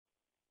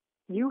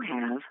You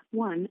have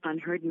one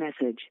unheard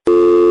message.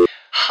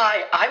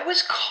 Hi, I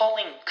was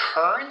calling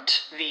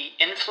Current, the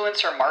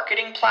influencer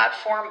marketing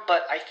platform,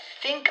 but I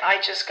think I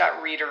just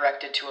got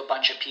redirected to a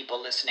bunch of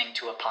people listening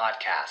to a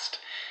podcast.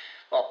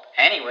 Well,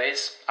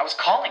 anyways, I was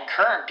calling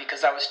Current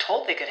because I was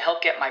told they could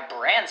help get my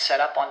brand set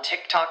up on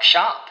TikTok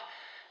Shop,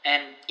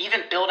 and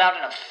even build out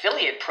an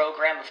affiliate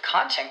program of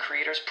content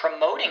creators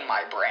promoting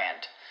my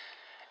brand,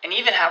 and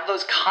even have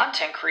those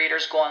content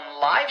creators go on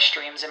live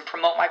streams and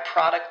promote my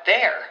product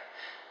there.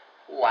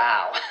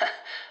 Wow,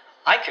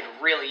 I could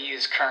really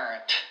use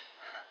Current.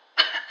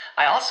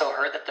 I also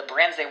heard that the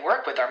brands they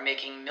work with are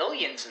making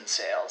millions in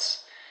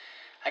sales.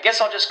 I guess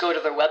I'll just go to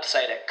their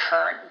website at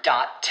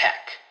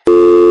current.tech.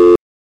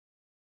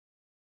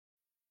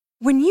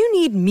 When you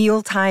need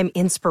mealtime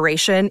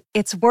inspiration,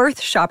 it's worth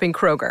shopping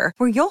Kroger,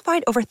 where you'll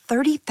find over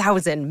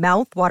 30,000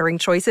 mouth-watering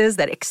choices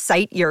that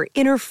excite your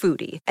inner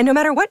foodie. And no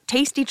matter what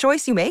tasty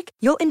choice you make,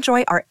 you'll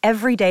enjoy our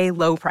everyday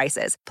low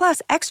prices,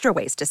 plus extra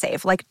ways to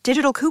save, like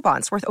digital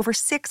coupons worth over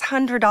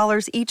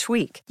 $600 each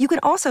week. You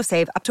can also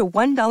save up to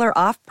 $1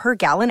 off per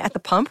gallon at the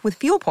pump with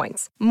fuel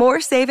points.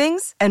 More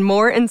savings and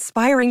more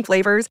inspiring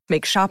flavors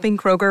make shopping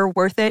Kroger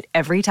worth it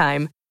every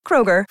time.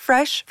 Kroger,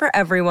 fresh for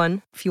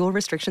everyone. Fuel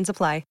restrictions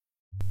apply.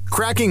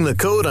 Cracking the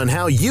code on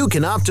how you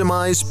can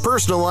optimize,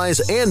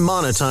 personalize, and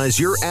monetize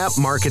your app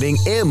marketing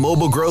and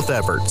mobile growth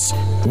efforts.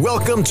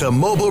 Welcome to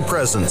Mobile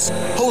Presence,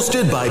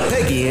 hosted by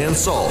Peggy Ann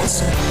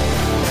Salz.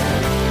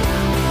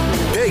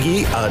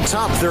 Peggy, a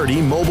top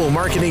 30 mobile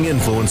marketing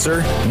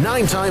influencer,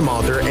 9-time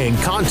author, and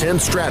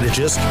content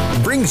strategist,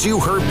 brings you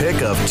her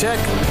pick of tech,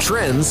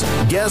 trends,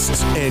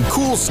 guests, and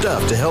cool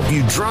stuff to help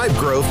you drive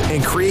growth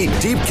and create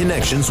deep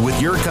connections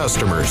with your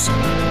customers.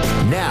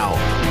 Now,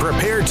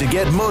 prepare to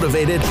get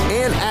motivated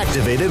and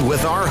activated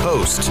with our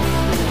host.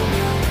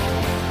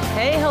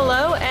 Hey,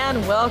 hello,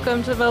 and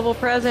welcome to Mobile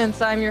Presence.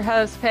 I'm your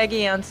host,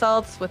 Peggy Ann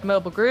Salz with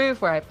Mobile Groove,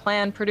 where I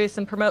plan, produce,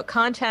 and promote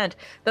content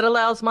that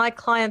allows my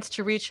clients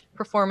to reach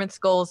performance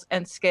goals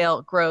and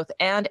scale growth.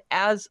 And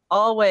as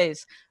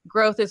always,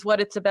 growth is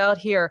what it's about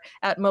here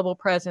at Mobile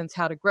Presence: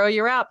 how to grow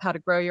your app, how to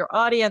grow your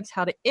audience,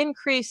 how to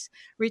increase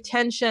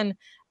retention.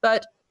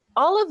 But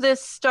all of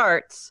this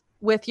starts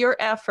with your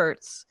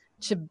efforts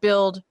to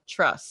build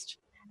trust.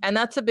 And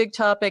that's a big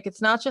topic.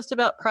 It's not just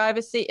about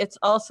privacy. It's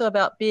also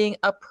about being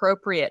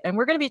appropriate. And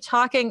we're going to be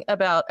talking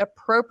about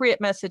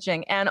appropriate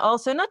messaging, and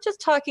also not just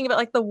talking about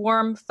like the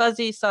warm,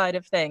 fuzzy side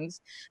of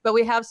things, but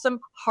we have some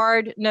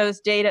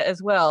hard-nosed data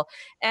as well.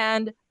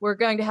 And we're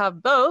going to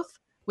have both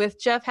with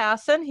Jeff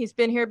Hassan. He's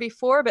been here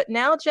before, but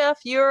now, Jeff,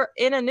 you're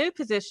in a new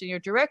position. You're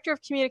Director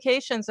of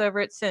Communications over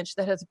at Cinch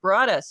that has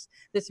brought us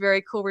this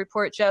very cool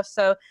report, Jeff.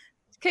 So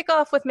kick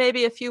off with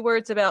maybe a few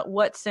words about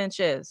what Cinch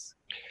is.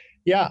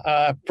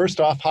 Yeah. First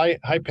off, hi,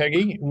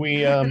 Peggy.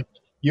 We,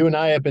 you and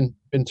I have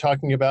been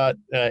talking about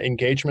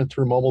engagement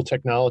through mobile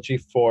technology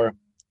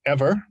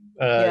forever.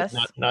 Yes.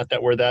 Not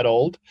that we're that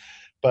old,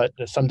 but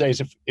some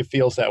days it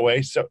feels that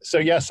way. So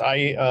yes,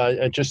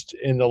 I just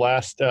in the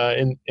last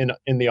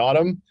in the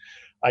autumn,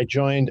 I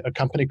joined a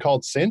company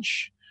called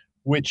Cinch,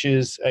 which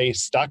is a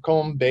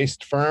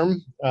Stockholm-based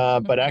firm,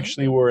 but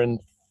actually we're in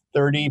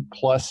 30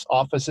 plus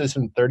offices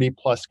in 30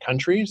 plus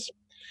countries.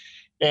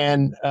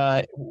 And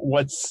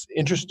what's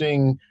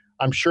interesting,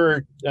 I'm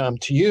sure,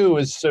 to you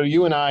is, so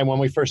you and I, when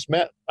we first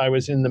met, I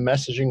was in the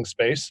messaging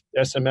space,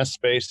 SMS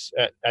space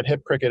at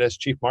Hip Cricket as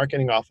Chief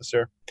Marketing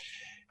Officer.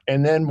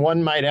 And then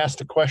one might ask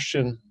the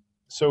question,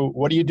 so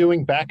what are you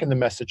doing back in the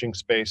messaging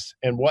space?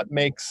 And what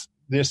makes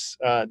this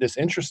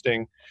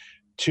interesting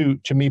to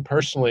me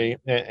personally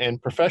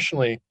and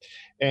professionally?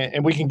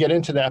 And we can get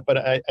into that, but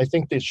I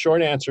think the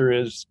short answer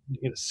is,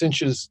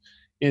 Cinch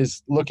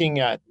is looking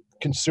at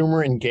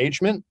consumer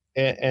engagement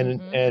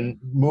and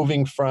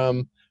moving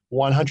from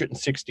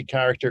 160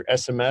 character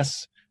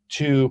SMS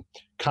to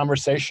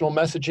conversational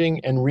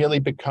messaging, and really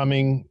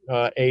becoming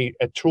a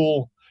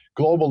tool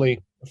globally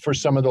for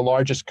some of the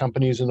largest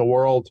companies in the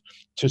world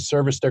to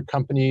service their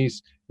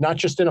companies, not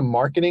just in a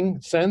marketing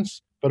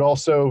sense, but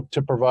also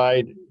to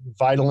provide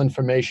vital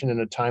information in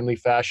a timely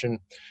fashion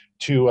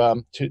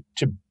to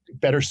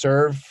better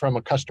serve from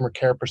a customer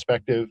care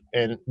perspective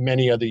and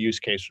many other use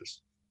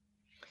cases.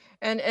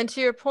 And to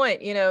your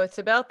point, it's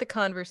about the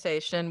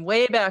conversation.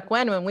 Way back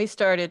when we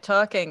started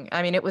talking,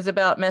 I mean, it was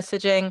about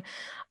messaging,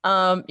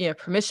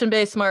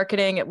 permission-based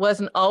marketing. It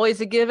wasn't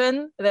always a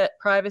given that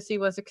privacy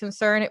was a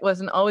concern. It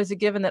wasn't always a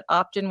given that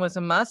opt-in was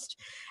a must.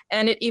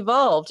 And it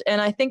evolved.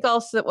 And I think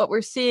also that what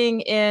we're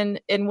seeing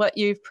in what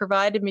you've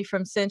provided me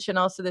from Cinch, and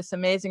also this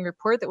amazing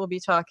report that we'll be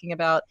talking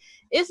about,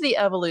 is the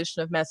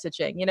evolution of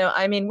messaging.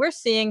 We're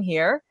seeing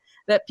here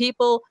that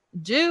people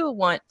do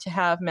want to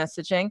have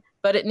messaging,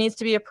 but it needs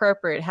to be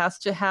appropriate. It has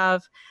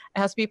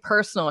to be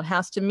personal. It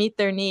has to meet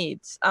their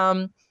needs.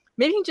 Maybe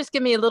you can just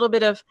give me a little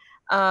bit of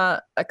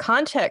a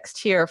context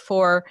here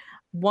for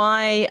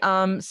why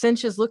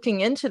Cinch is looking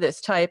into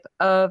this type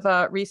of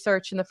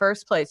research in the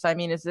first place. I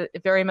mean, is it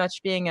very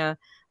much being a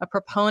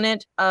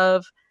proponent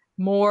of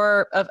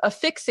more of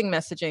fixing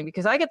messaging?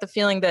 Because I get the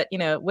feeling that,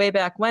 way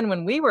back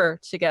when we were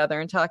together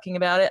and talking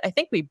about it, I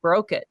think we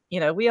broke it.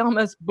 We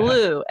almost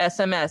blew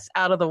SMS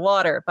out of the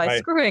water by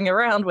screwing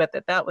around with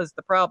it. That was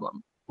the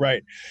problem.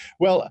 Right.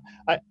 Well,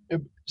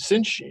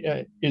 Cinch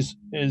is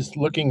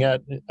looking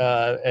at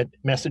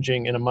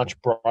messaging in a much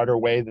broader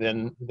way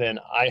than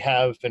I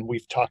have, and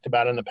we've talked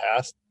about in the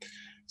past.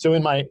 So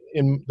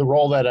in the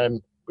role that I'm,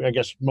 I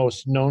guess,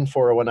 most known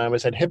for when I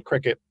was at Hip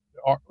Cricket,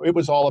 it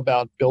was all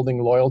about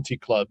building loyalty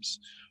clubs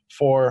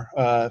for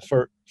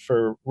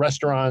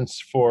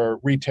restaurants, for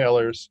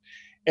retailers,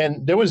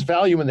 and there was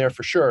value in there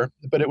for sure.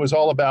 But it was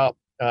all about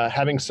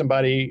having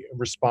somebody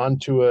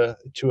respond to a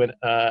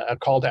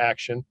call to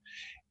action,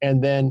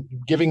 and then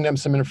giving them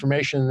some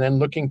information, and then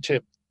looking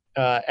to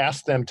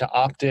ask them to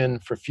opt in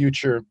for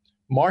future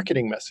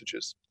marketing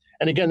messages.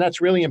 And again, that's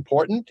really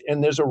important.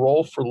 And there's a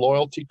role for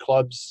loyalty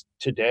clubs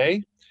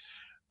today.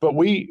 But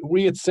we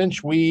at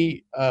Cinch,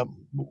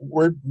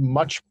 we're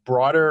much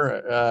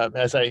broader.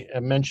 As I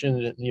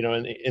mentioned,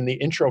 in the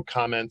intro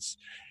comments,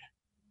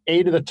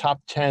 8 of the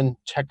top 10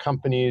 tech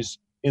companies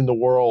in the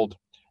world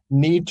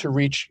need to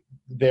reach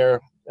their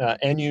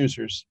end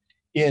users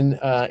in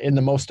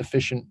the most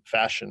efficient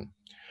fashion.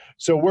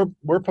 So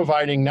we're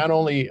providing not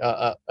only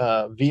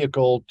a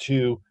vehicle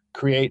to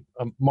create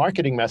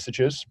marketing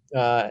messages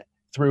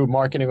through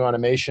marketing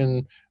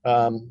automation,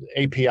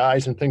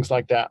 APIs, and things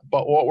like that.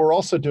 But what we're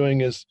also doing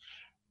is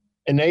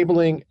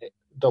enabling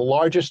the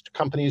largest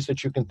companies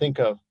that you can think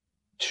of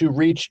to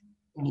reach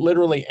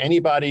literally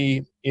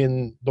anybody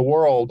in the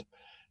world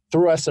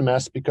through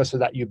SMS because of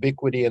that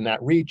ubiquity and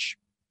that reach.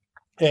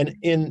 And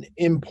in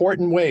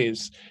important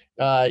ways,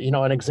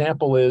 an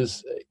example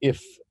is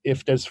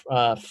if there's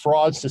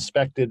fraud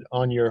suspected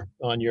on your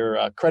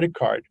credit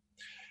card,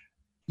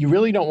 you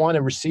really don't want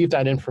to receive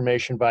that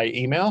information by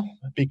email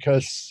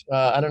because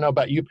I don't know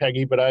about you,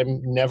 Peggy, but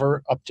I'm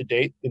never up to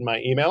date in my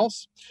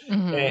emails.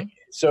 Mm-hmm. And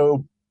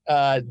so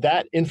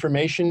that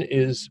information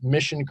is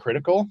mission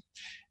critical.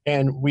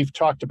 And we've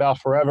talked about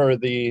forever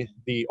the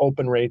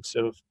open rates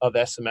of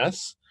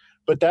SMS.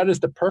 But that is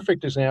the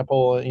perfect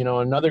example.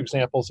 Another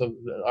examples of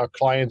our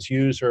clients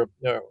use are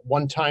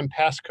one-time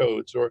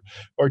passcodes,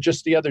 or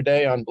just the other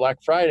day on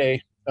Black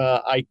Friday,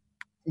 I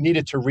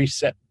needed to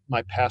reset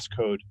my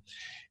passcode.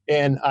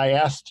 And I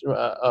asked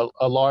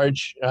a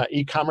large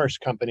e-commerce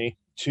company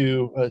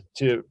to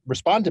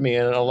respond to me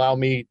and allow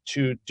me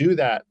to do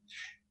that.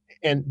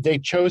 And they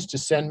chose to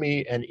send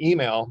me an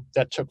email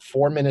that took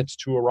 4 minutes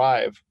to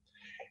arrive.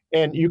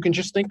 And you can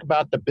just think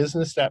about the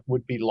business that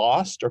would be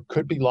lost or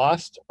could be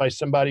lost by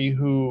somebody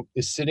who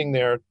is sitting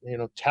there,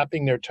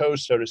 tapping their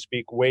toes, so to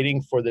speak,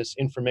 waiting for this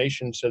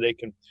information so they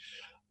can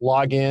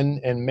log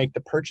in and make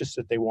the purchase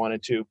that they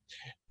wanted to.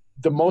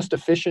 The most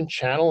efficient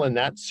channel in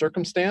that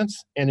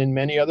circumstance, and in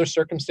many other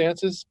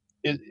circumstances,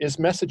 is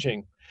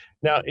messaging.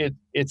 Now,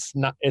 it's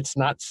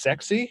not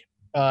sexy.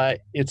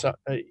 It's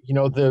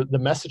the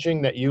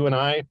messaging that you and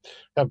I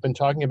have been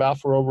talking about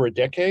for over a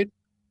decade.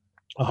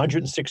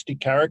 160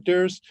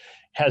 characters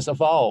has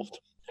evolved.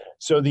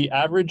 So the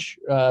average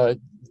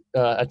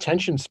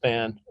attention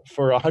span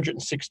for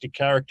 160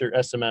 character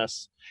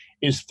SMS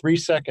is 3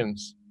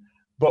 seconds.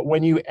 But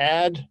when you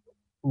add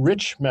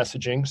rich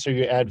messaging, so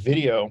you add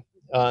video,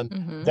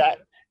 that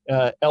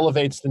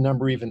elevates the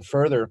number even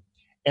further.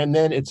 And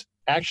then it's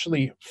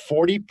actually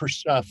 40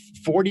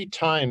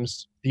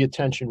 times the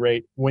attention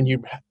rate when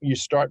you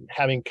start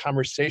having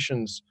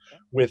conversations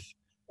with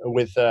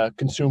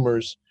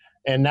consumers.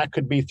 And that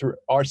could be through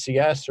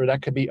RCS, or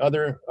that could be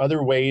other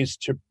ways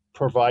to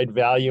provide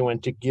value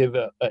and to give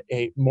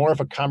a more of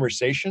a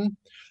conversation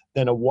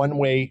than a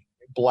one-way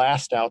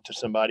blast out to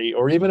somebody,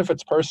 or even if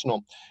it's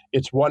personal,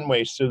 it's one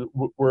way. So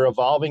we're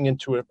evolving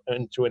into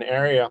an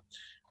area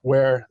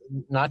where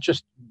not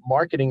just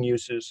marketing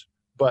uses,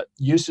 but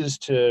uses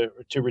to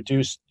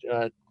reduce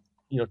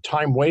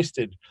time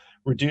wasted,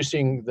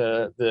 reducing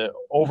the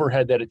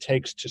overhead that it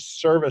takes to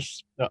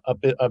service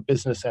a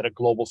business at a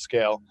global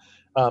scale.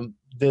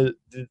 The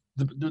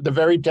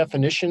very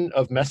definition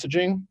of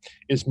messaging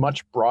is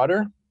much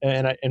broader,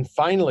 and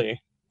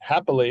finally,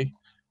 happily,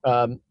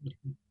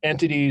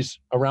 entities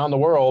around the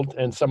world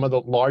and some of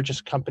the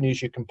largest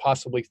companies you can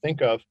possibly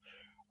think of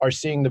are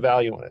seeing the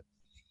value in it.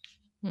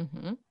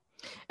 Mm-hmm.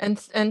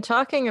 And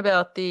talking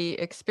about the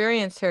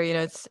experience here,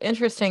 it's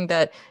interesting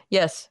that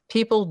yes,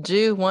 people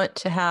do want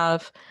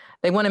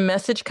to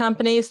message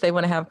companies, they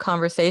want to have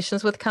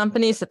conversations with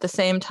companies. At the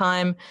same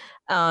time,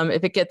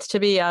 if it gets to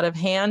be out of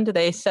hand,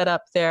 they set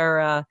up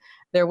their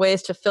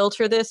ways to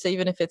filter this,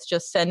 even if it's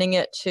just sending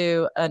it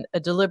to a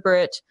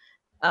deliberate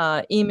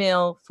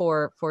email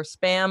for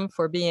spam,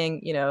 for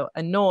being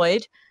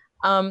annoyed.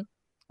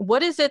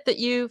 What is it that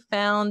you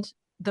found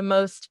the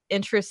most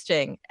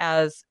interesting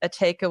as a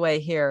takeaway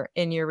here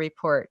in your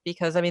report?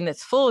 Because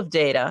it's full of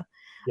data,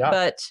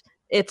 but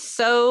it's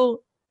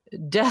so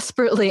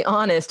desperately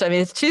honest.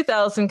 It's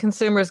 2,000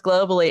 consumers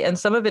globally, and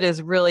some of it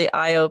is really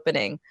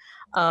eye-opening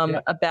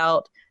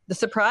about the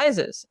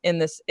surprises in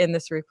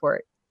this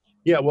report.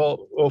 Yeah,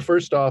 well,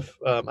 first off,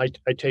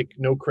 I take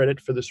no credit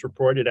for this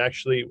report. It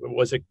actually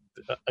was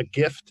a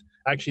gift,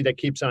 actually, that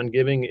keeps on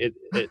giving. It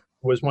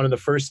was one of the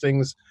first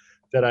things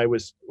that I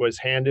was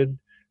handed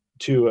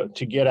to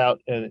get out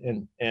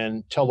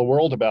and tell the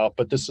world about.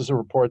 But this is a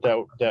report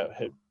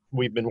that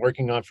we've been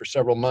working on for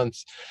several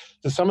months.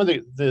 So some of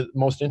the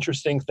most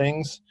interesting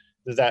things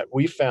that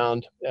we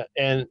found,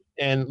 and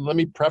let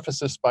me preface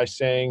this by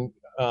saying,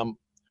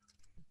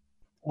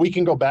 we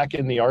can go back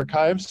in the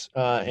archives,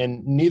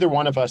 and neither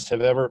one of us have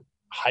ever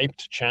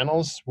hyped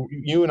channels.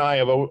 You and I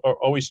have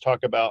always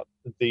talked about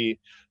the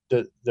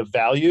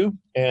value,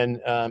 and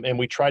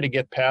we try to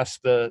get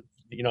past the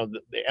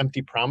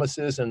empty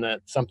promises and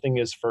that something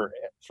is for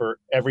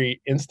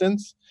every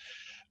instance.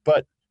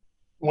 But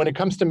when it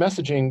comes to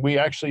messaging, we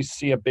actually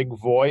see a big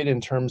void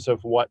in terms of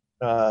what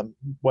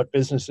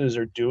businesses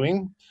are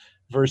doing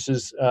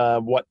versus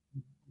what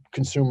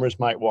consumers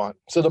might want.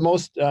 So the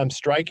most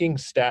striking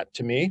stat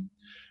to me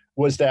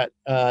was that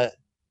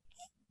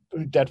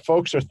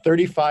folks are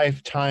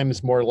 35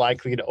 times more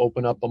likely to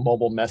open up a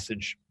mobile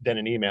message than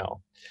an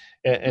email.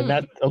 And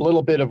that's a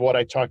little bit of what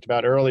I talked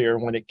about earlier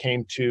when it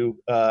came to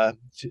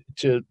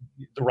the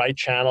right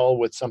channel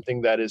with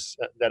something that is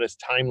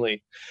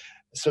timely.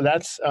 So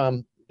that's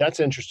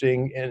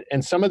interesting.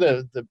 And some of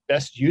the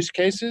best use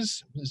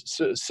cases,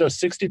 so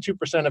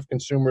 62% of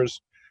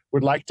consumers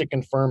would like to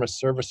confirm a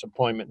service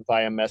appointment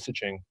via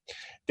messaging.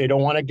 They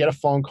don't want to get a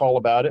phone call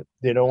about it.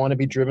 They don't want to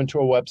be driven to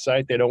a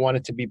website. They don't want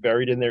it to be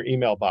buried in their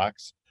email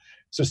box.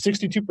 So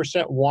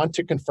 62% want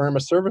to confirm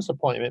a service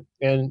appointment.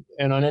 And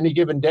on any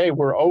given day,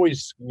 we're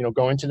always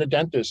going to the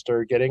dentist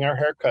or getting our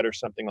hair cut or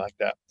something like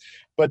that.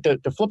 But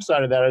the flip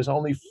side of that is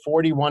only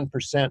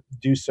 41%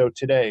 do so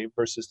today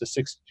versus the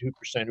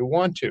 62% who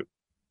want to.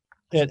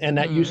 And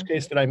that use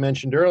case that I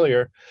mentioned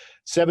earlier,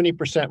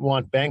 70%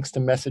 want banks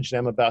to message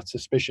them about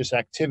suspicious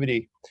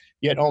activity,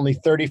 yet only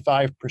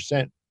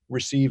 35%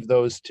 receive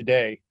those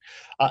today.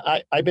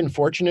 I've been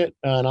fortunate,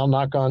 and I'll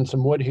knock on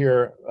some wood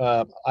here.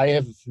 I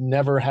have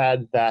never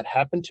had that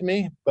happen to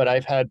me, but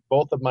I've had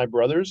both of my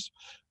brothers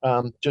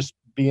just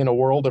be in a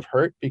world of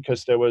hurt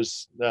because there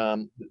was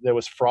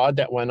fraud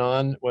that went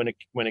on when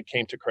it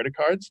came to credit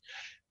cards.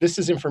 This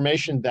is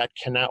information that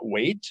cannot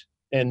wait.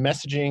 And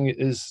messaging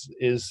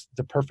is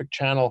the perfect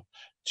channel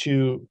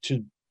to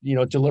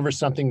deliver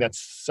something that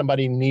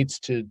somebody needs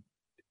to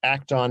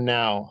act on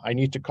now. I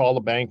need to call the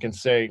bank and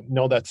say,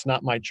 no, that's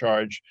not my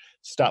charge.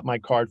 Stop my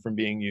card from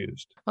being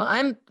used. Well,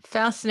 I'm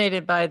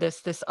fascinated by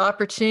this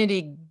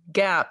opportunity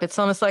gap. It's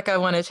almost like I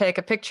want to take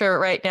a picture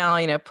right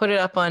now, put it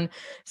up on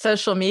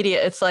social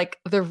media. It's like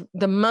the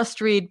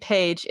must-read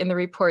page in the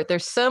report.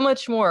 There's so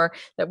much more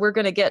that we're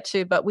going to get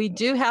to, but we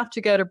do have to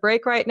go to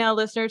break right now,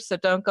 listeners, so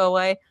don't go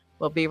away.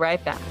 We'll be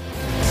right back.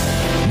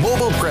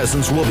 Mobile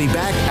Presence will be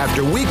back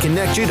after we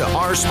connect you to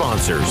our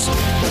sponsors.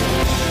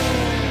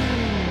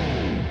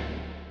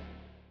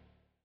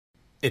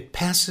 It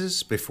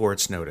passes before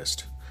it's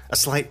noticed. A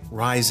slight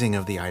rising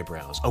of the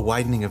eyebrows, a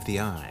widening of the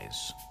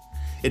eyes.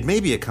 It may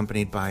be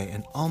accompanied by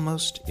an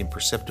almost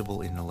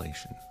imperceptible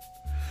inhalation.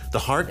 The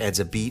heart adds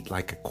a beat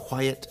like a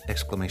quiet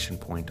exclamation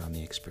point on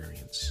the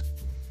experience.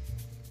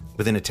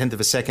 Within 1/10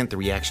 of a second, the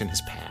reaction has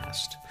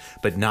passed,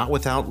 but not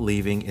without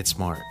leaving its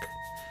mark.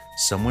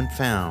 Someone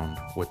found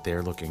what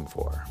they're looking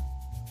for.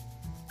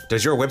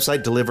 Does your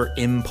website deliver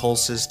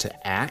impulses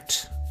to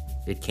act?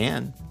 It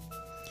can.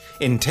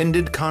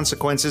 Intended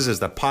Consequences is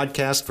the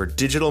podcast for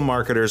digital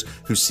marketers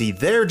who see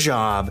their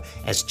job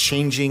as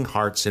changing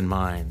hearts and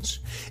minds.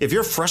 If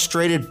you're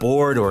frustrated,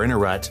 bored, or in a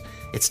rut,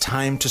 it's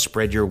time to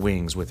spread your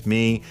wings with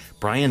me,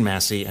 Brian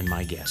Massey, and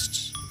my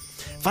guests.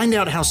 Find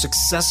out how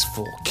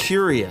successful,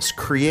 curious,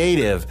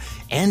 creative,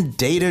 and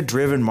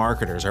data-driven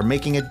marketers are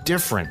making a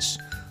difference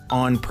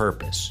on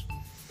purpose.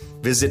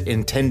 Visit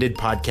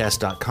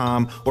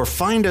intendedpodcast.com or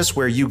find us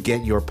where you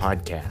get your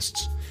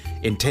podcasts.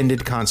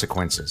 Intended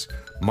Consequences.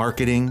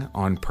 Marketing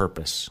on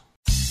purpose.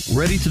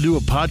 Ready to do a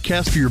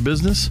podcast for your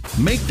business?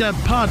 Make that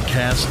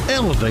podcast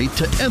elevate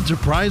to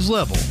enterprise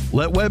level.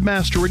 Let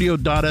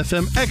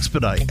webmasterradio.fm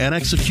expedite and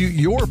execute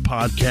your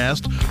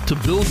podcast to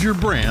build your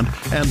brand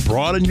and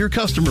broaden your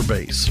customer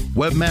base.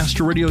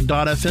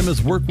 Webmasterradio.fm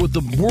has worked with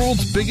the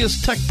world's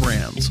biggest tech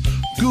brands,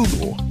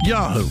 Google,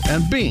 Yahoo,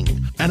 and Bing,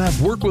 and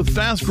have worked with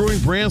fast-growing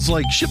brands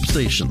like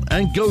ShipStation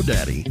and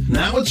GoDaddy.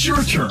 Now it's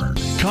your turn.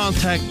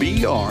 Contact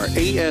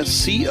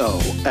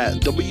BRASCO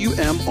at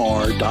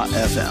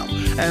WMR.fm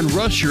and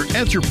rush your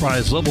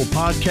enterprise-level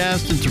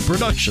podcast into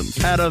production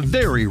at a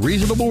very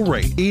reasonable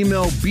rate.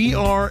 Email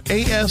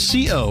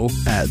BRASCO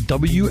at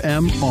WMR.fm.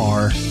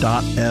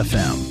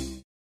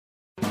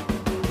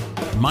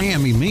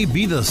 Miami may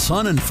be the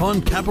sun and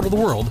fun capital of the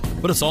world,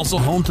 but it's also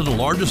home to the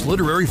largest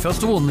literary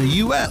festival in the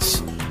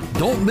U.S.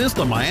 Don't miss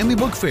the Miami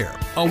Book Fair,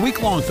 a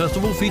week-long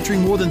festival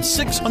featuring more than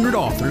 600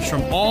 authors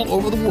from all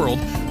over the world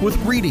with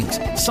readings,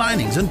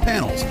 signings, and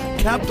panels,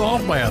 capped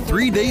off by a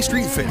 3-day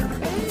street fair.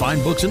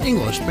 Find books in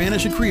English,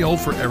 Spanish, and Creole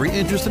for every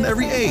interest and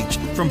every age,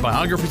 from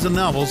biographies and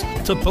novels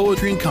to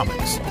poetry and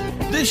comics.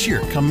 This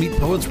year, come meet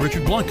poets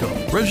Richard Blanco,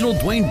 Reginald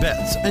Dwayne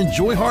Betts, and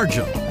Joy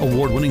Harjo.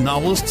 Award-winning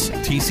novelists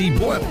T.C.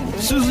 Boyle,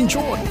 Susan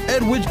Choi,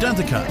 Edwidge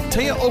Danticat,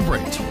 Taya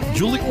Obrecht,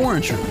 Julie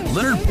Oranger,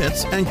 Leonard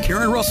Pitts, and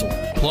Karen Russell.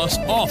 Plus,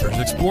 authors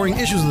exploring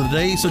issues of the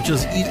day such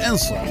as Eve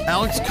Ensler,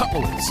 Alex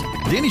Kutlowitz,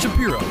 Danny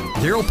Shapiro,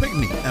 Daryl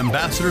Pinkney,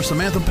 Ambassador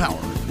Samantha Power,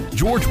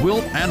 George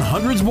Wilt, and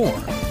hundreds more.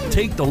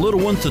 Take the little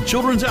ones to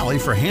Children's Alley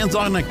for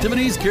hands-on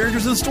activities,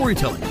 characters, and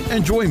storytelling.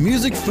 Enjoy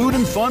music, food,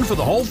 and fun for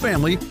the whole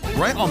family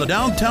right on the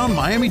downtown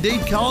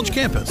Miami-Dade College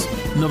campus,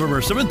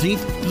 November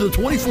 17th to the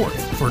 24th.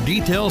 For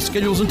details,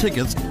 schedules, and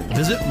tickets,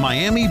 visit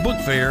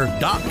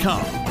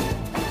miamibookfair.com.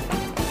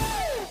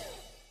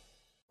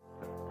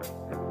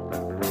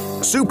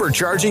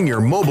 Supercharging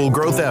your mobile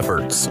growth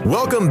efforts.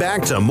 Welcome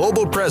back to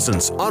Mobile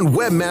Presence on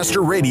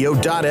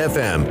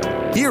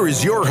webmasterradio.fm. Here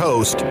is your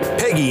host,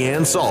 Peggy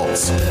Ann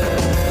Salz.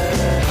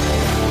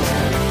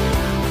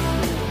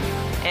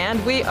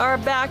 And we are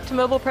back to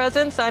Mobile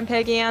Presence. I'm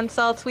Peggy Ann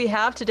Salz. We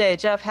have today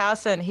Jeff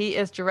Hassan. He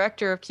is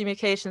Director of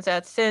Communications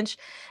at Cinch.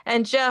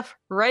 And Jeff,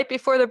 right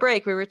before the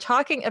break, we were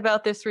talking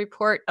about this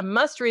report, a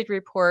must-read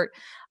report,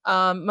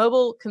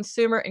 Mobile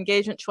Consumer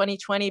Engagement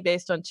 2020,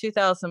 based on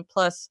 2,000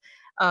 plus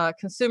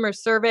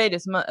consumers surveyed,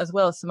 as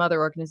well as some other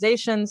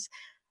organizations.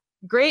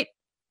 Great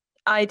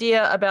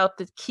idea about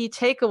the key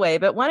takeaway,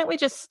 but why don't we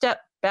just step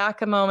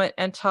back a moment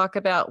and talk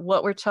about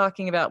what we're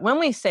talking about when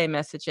we say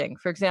messaging.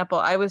 For example,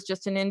 I was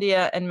just in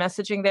India, and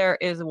messaging there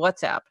is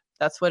WhatsApp.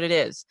 That's what it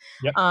is.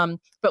 Yep.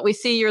 But we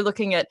see you're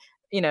looking at,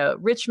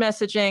 rich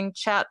messaging,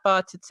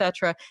 chatbots,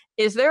 etc.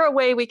 Is there a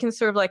way we can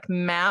sort of like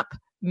map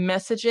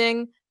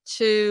messaging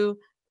to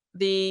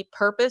the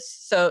purpose?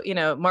 So,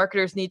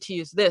 marketers need to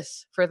use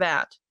this for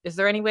that. Is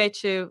there any way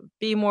to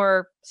be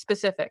more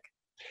specific?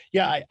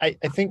 Yeah, I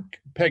think,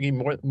 Peggy,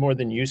 more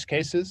than use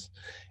cases,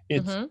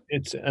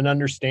 it's an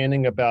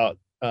understanding about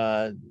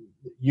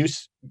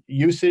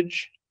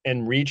usage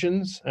and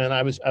regions. And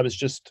I was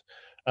just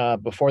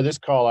before this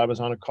call, I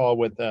was on a call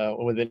with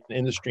an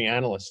industry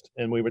analyst,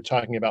 and we were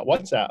talking about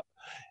WhatsApp,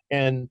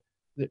 and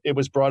it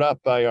was brought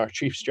up by our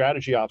chief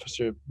strategy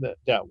officer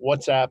that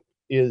WhatsApp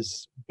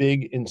is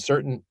big in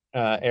certain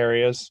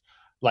areas,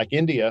 like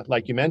India,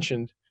 like you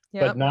mentioned.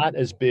 Yep. But not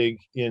as big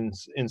in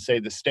say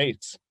the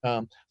States.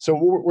 So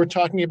we're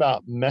talking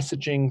about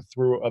messaging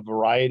through a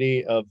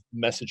variety of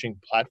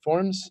messaging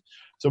platforms.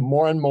 So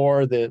more and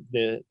more the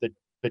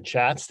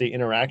chats, the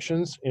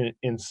interactions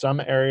in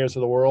some areas of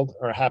the world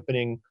are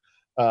happening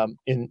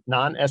in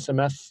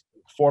non-SMS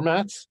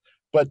formats,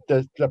 but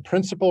the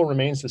principle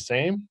remains the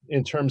same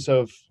in terms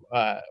of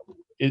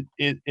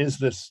it is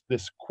this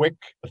quick,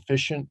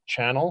 efficient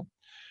channel,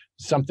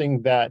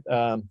 something that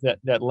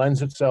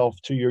lends itself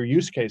to your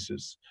use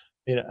cases.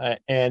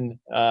 We've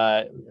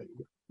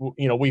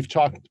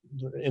talked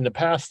in the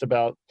past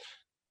about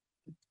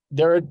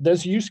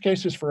there's use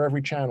cases for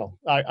every channel.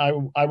 I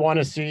want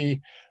to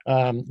see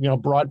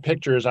broad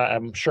pictures.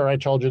 I'm sure I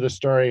told you this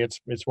story.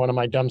 It's one of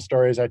my dumb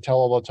stories I tell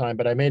all the time.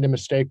 But I made a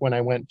mistake when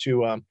I went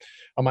to on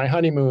my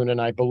honeymoon,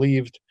 and I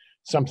believed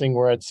something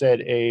where it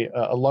said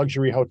a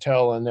luxury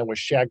hotel, and there was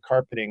shag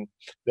carpeting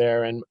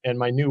there. And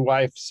my new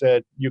wife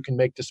said, "You can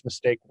make this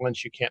mistake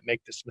once, you can't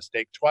make this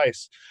mistake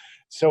twice."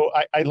 So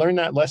I learned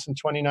that lesson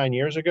 29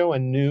 years ago,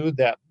 and knew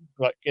that,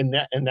 like in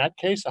that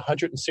case,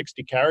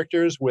 160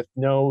 characters with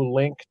no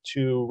link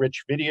to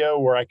rich video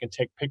where I can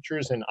take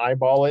pictures and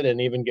eyeball it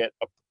and even get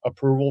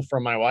approval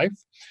from my wife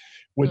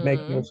would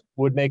make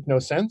no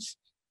sense.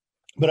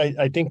 But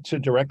I think, to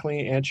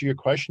directly answer your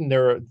question,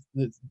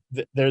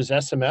 there's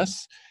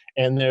SMS.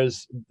 And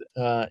there's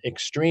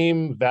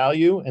extreme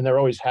value, and there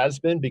always has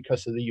been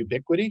because of the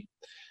ubiquity.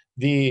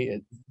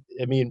 My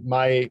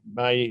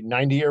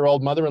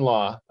 90-year-old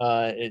mother-in-law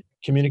it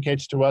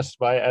communicates to us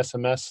via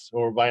SMS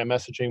or via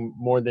messaging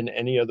more than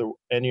any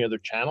other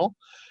channel.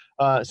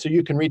 So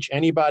you can reach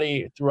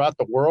anybody throughout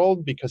the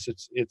world because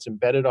it's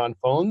embedded on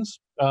phones.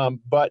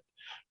 But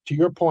to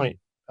your point,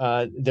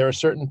 there are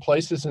certain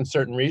places in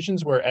certain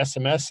regions where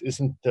SMS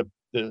isn't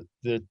the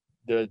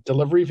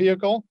delivery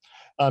vehicle.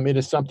 It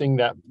is something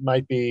that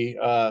might be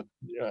an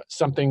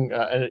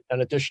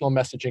additional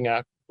messaging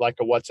app like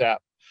a WhatsApp.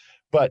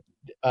 But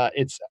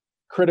it's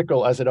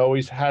critical, as it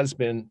always has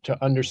been, to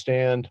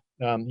understand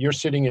you're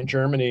sitting in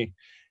Germany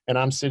and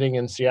I'm sitting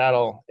in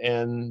Seattle,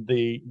 and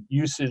the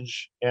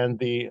usage and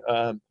the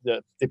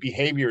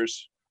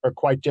behaviors are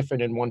quite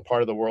different in one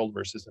part of the world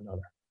versus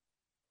another.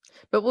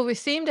 But what we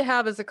seem to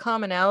have as a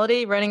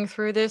commonality running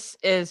through this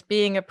is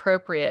being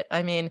appropriate.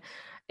 I mean,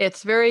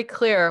 it's very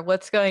clear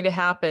what's going to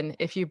happen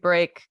if you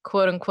break,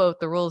 quote unquote,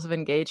 the rules of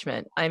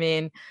engagement. I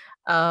mean,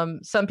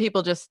 some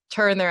people just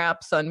turn their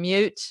apps on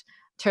mute,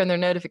 turn their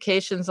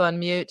notifications on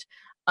mute.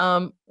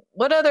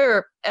 What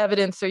other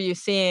evidence are you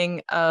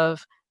seeing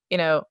of,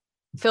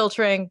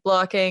 filtering,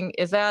 blocking?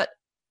 Is that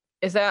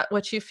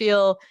what you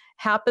feel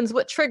happens?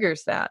 What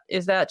triggers that?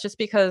 Is that just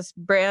because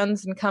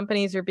brands and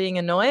companies are being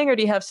annoying, or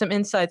do you have some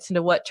insights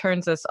into what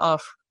turns us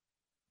off?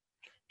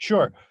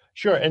 Sure.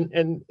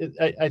 And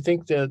I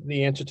think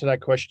the answer to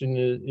that question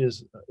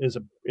is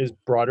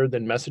broader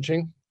than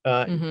messaging.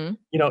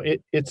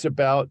 It's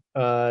about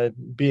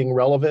being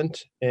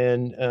relevant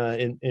and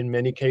in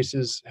many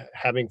cases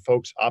having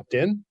folks opt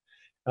in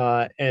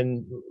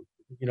and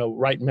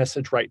right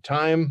message, right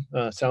time.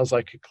 Sounds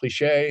like a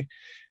cliche.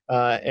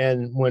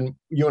 And when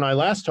you and I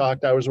last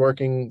talked, I was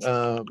working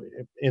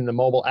in the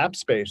mobile app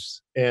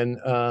space, and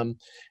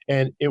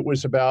it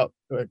was about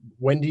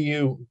when do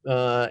you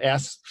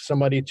ask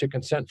somebody to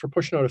consent for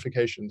push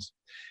notifications,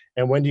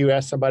 and when do you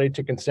ask somebody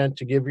to consent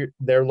to give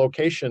their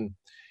location,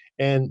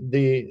 and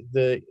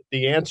the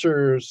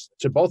answers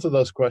to both of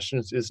those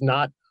questions is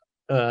not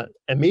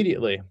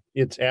immediately.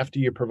 It's after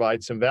you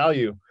provide some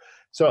value.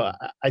 So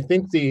I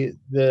think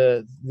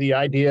the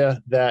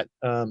idea that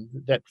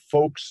that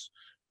folks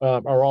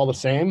are all the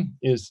same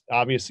is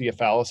obviously a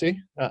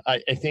fallacy.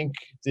 I think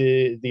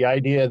the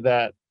idea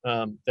that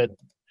that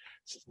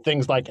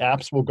things like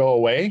apps will go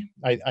away,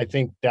 I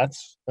think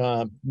that's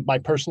my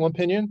personal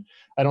opinion.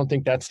 I don't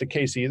think that's the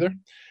case either.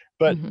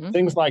 But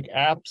things like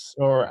apps,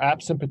 or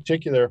apps in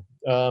particular,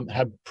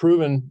 have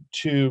proven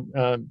to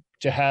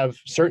have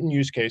certain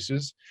use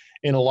cases.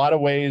 In a lot of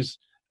ways,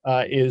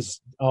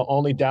 is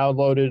only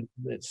downloaded,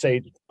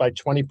 say, by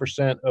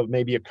 20% of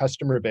maybe a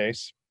customer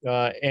base,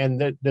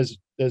 and that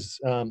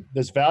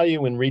there's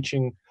value in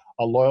reaching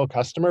a loyal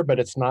customer, but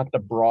it's not the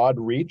broad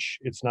reach.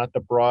 It's not the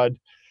broad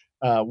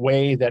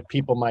way that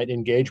people might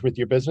engage with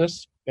your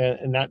business,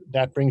 and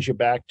that brings you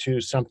back to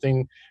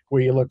something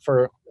where you look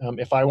for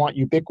if I want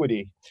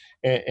ubiquity.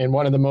 And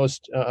one of the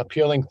most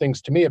appealing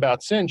things to me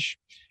about Cinch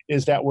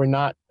is that we're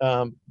not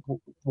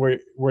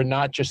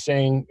just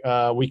saying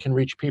we can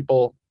reach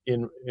people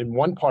in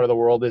one part of the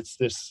world. It's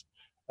this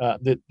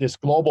this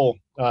global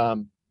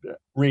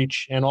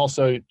reach, and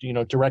also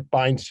direct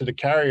binds to the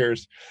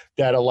carriers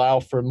that allow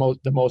for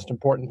the most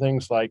important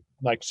things like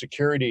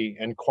security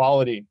and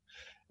quality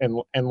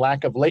and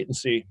lack of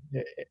latency.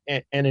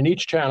 And in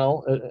each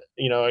channel,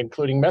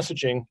 including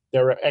messaging,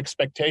 there are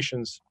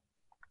expectations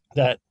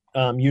that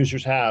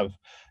users have.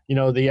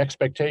 The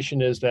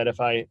expectation is that if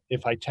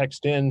I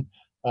text in,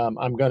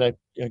 I'm going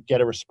to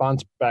get a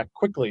response back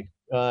quickly.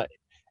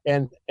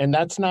 And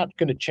that's not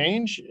going to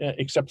change,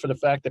 except for the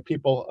fact that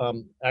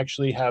people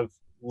actually have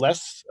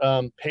less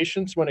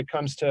patience when it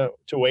comes to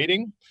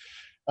waiting.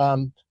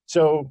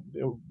 So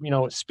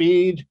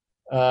speed,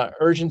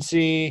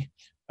 urgency,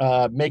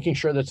 making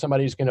sure that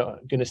somebody's going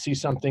to see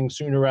something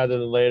sooner rather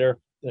than later.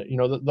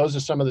 Those are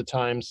some of the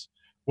times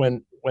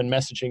when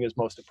messaging is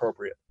most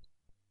appropriate.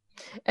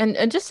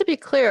 And just to be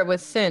clear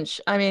with Cinch,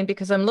 I mean,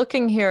 because I'm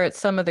looking here at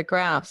some of the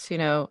graphs,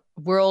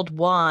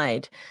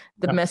 worldwide,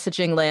 the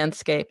messaging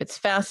landscape. It's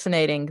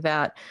fascinating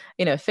that,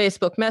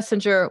 Facebook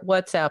Messenger,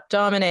 WhatsApp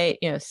dominate,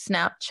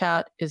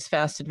 Snapchat is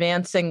fast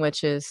advancing,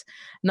 which is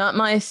not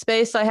my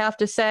space, I have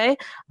to say.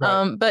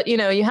 Right. But,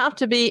 you have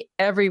to be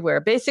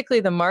everywhere. Basically,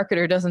 the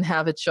marketer doesn't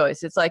have a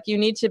choice. It's like you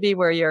need to be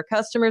where your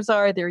customers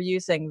are. They're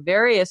using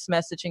various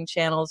messaging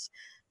channels.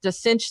 Does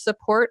Cinch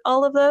support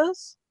all of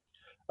those?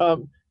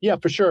 Yeah,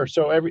 for sure.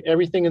 So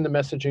everything in the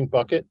messaging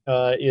bucket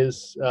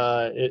is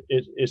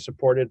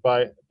supported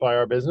by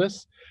our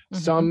business.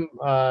 Some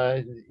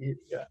are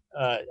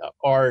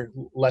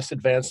less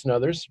advanced than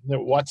others.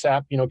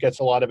 WhatsApp, gets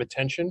a lot of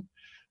attention,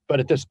 but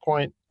at this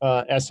point,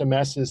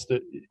 SMS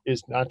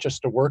is not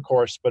just a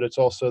workhorse, but it's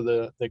also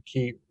the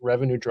key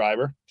revenue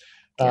driver.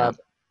 Yeah.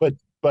 But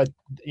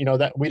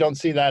that we don't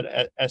see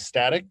that as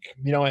static.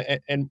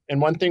 And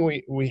one thing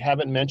we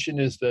haven't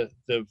mentioned is the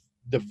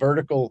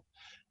vertical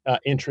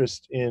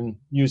interest in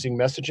using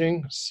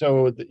messaging.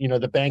 So,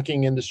 the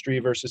banking industry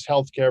versus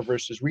healthcare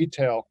versus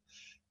retail.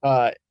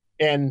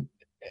 And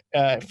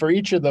for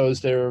each of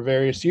those, there are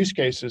various use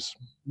cases.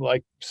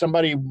 Like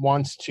somebody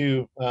wants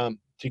to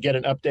get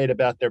an update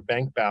about their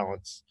bank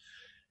balance.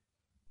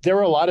 There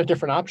are a lot of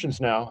different options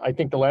now. I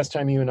think the last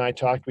time you and I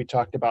talked, we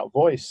talked about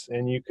voice,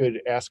 and you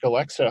could ask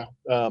Alexa,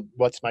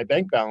 what's my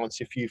bank balance,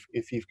 if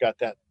you've got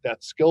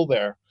that skill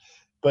there.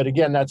 But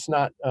again, that's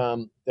not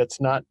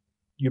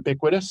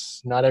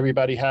ubiquitous. Not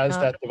everybody has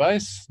that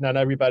device. Not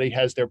everybody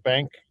has their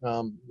bank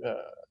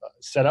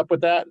set up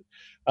with that.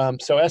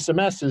 So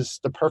SMS is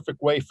the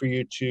perfect way for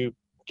you to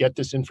get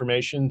this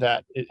information.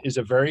 That is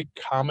a very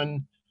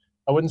common,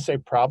 I wouldn't say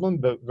problem,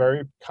 but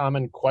very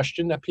common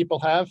question that people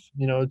have.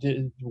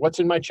 What's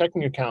in my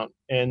checking account,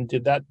 and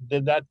did that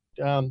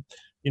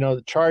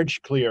the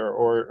charge clear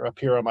or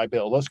appear on my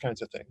bill? Those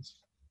kinds of things.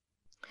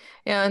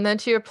 Yeah, and then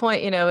to your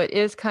point, it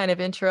is kind of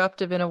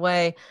interruptive in a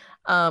way.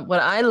 What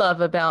I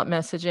love about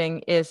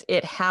messaging is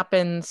it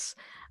happens,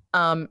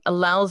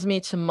 allows me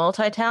to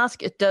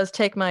multitask. It does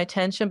take my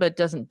attention, but it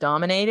doesn't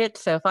dominate it.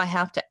 So if I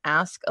have to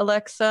ask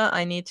Alexa,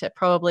 I need to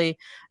probably,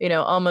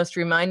 almost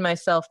remind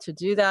myself to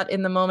do that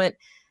in the moment.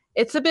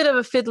 It's a bit of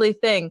a fiddly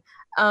thing.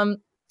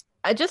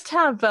 I just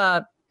have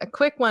a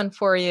quick one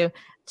for you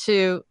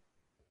to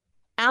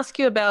ask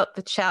you about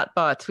the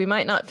chatbots. We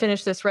might not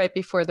finish this right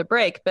before the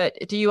break, but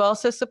do you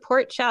also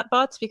support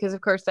chatbots? Because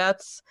of course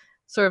that's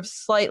sort of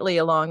slightly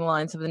along the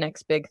lines of the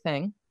next big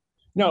thing.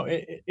 No,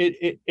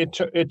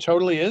 it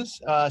totally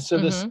is.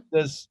 So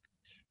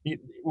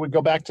we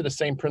go back to the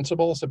same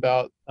principles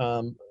about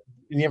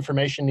the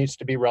information needs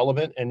to be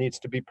relevant and needs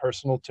to be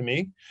personal to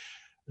me.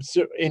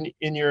 So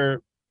in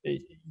your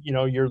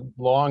your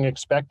long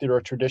expected or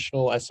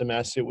traditional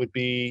SMS, it would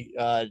be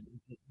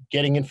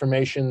getting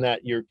information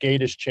that your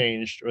gate has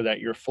changed or that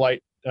your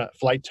flight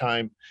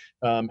time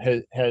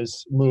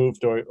has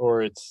moved,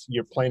 or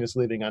your plane is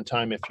leaving on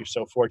time if you're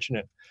so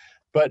fortunate.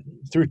 But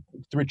through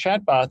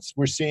chatbots,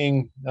 we're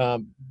seeing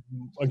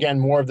again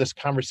more of this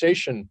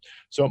conversation.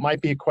 So it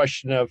might be a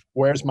question of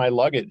where's my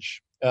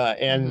luggage,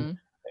 and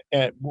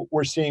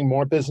we're seeing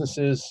more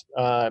businesses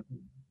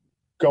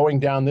going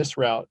down this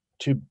route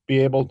to be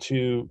able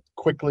to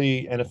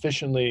quickly and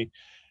efficiently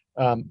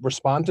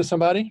respond to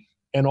somebody,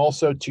 and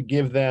also to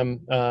give them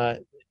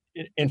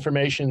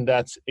information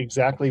that's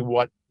exactly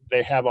what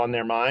they have on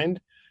their mind,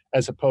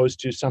 as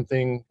opposed to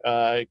something,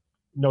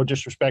 no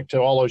disrespect to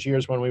all those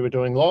years when we were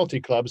doing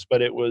loyalty clubs,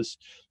 but it was,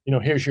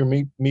 here's your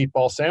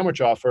meatball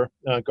sandwich offer,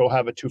 go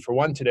have a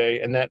 2-for-1 today.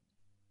 And that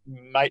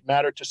might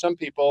matter to some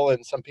people,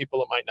 and some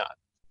people it might not.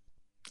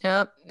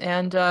 Yep.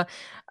 And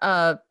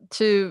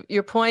to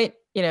your point,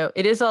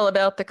 it is all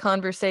about the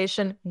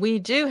conversation. We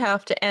do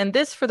have to end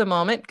this for the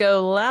moment,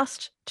 go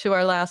to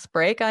our last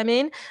break,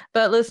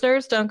 but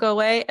listeners, don't go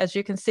away. As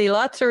you can see,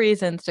 lots of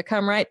reasons to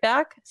come right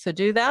back. So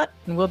do that,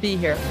 and we'll be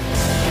here.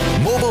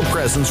 Mobile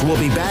Presence will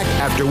be back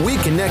after we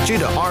connect you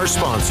to our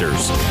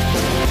sponsors.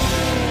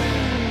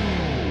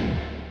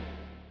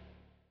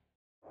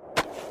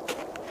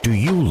 Do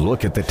you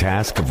look at the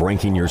task of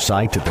ranking your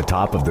site at the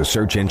top of the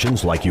search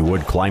engines like you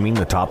would climbing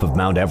the top of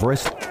Mount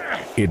Everest?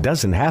 It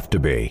doesn't have to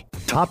be.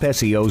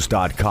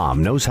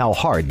 TopSEOs.com knows how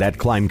hard that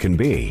climb can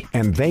be,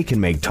 and they can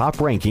make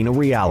top ranking a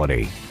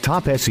reality.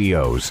 Top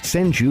SEOs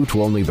sends you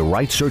to only the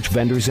right search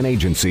vendors and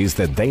agencies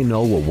that they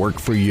know will work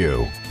for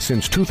you.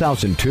 Since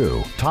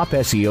 2002,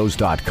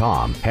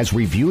 TopSEOs.com has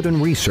reviewed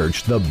and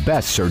researched the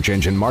best search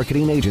engine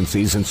marketing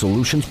agencies and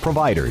solutions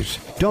providers.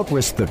 Don't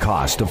risk the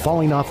cost of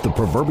falling off the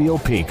proverbial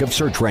peak of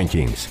search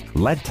rankings.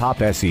 Let Top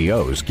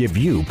SEOs give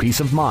you peace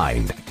of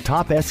mind.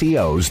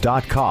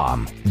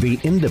 TopSEOs.com, the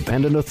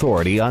independent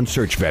authority on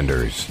search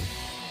vendors.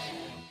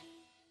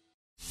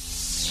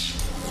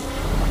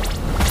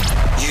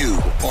 You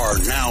are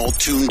now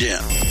tuned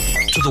in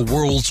to the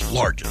world's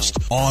largest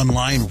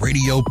online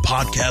radio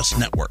podcast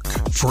network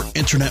for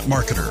internet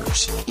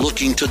marketers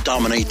looking to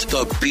dominate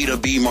the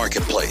B2B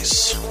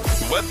marketplace.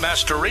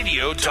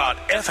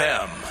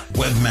 Webmasterradio.fm.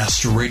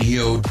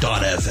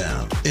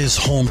 Webmasterradio.fm is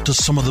home to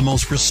some of the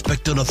most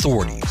respected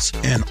authorities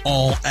in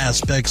all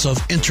aspects of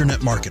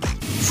internet marketing,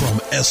 from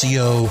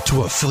SEO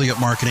to affiliate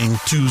marketing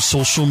to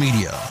social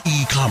media,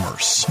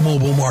 e-commerce,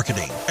 mobile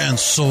marketing, and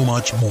so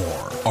much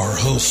more. Our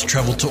hosts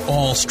travel to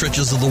all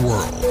stretches of the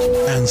world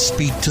and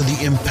speak to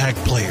the impact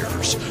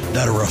players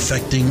that are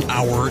affecting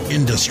our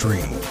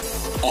industry.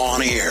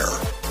 On air,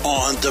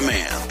 on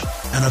demand,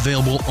 and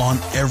available on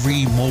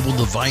every mobile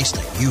device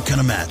that you can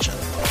imagine.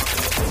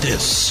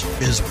 This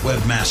is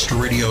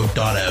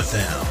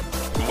Webmasterradio.fm.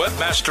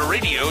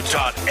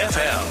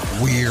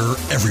 Webmasterradio.fm. We're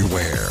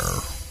everywhere.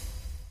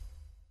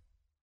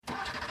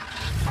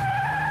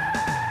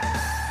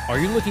 Are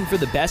you looking for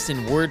the best in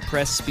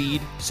WordPress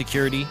speed,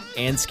 security,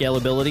 and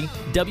scalability?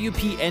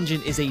 WP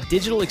Engine is a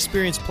digital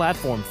experience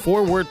platform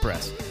for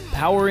WordPress,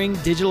 powering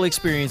digital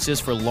experiences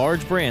for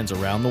large brands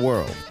around the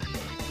world.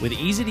 With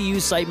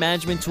easy-to-use site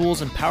management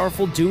tools and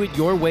powerful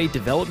do-it-your-way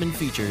development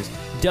features,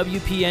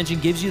 WP Engine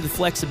gives you the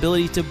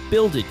flexibility to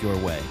build it your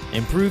way.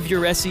 Improve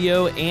your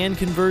SEO and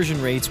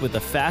conversion rates with a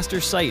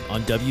faster site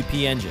on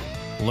WP Engine.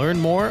 Learn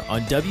more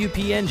on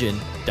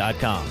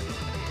WPEngine.com.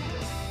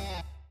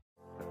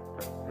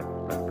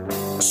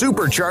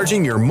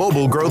 Supercharging your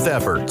mobile growth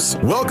efforts.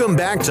 Welcome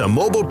back to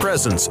Mobile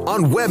Presence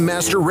on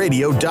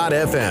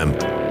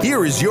WebmasterRadio.fm.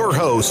 Here is your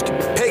host,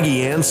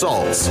 Peggy Ann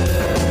Salz.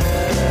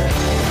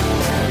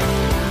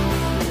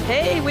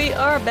 Hey, we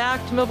are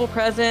back to Mobile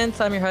Presence.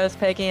 I'm your host,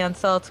 Peggy Ann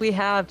Salz. We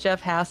have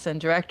Jeff Hassan,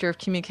 Director of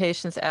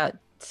Communications at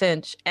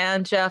Cinch.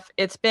 And Jeff,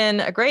 it's been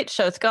a great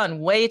show. It's gone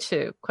way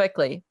too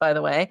quickly, by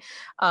the way.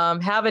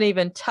 Haven't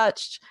even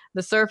touched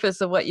the surface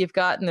of what you've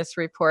got in this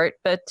report.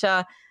 But,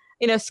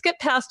 skip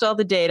past all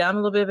the data. I'm a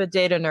little bit of a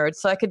data nerd,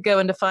 so I could go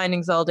into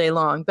findings all day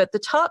long. But the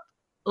top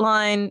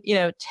line,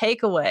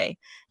 takeaway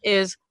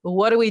is,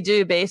 what do we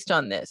do based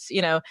on this?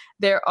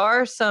 There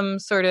are some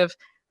sort of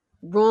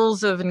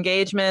rules of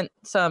engagement,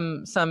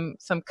 some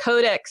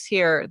codex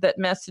here that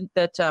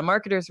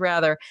marketers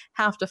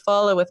have to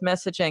follow with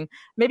messaging.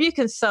 Maybe you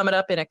can sum it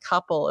up in a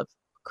couple of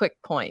quick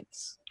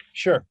points.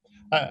 Sure,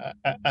 I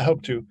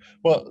hope to.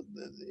 Well,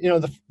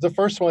 the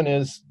first one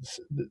is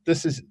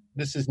this has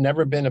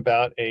never been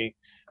about a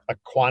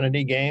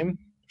quantity game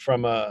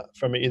from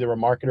either a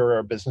marketer or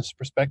a business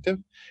perspective.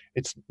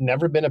 It's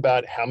never been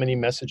about how many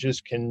messages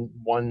can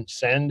one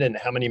send and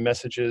how many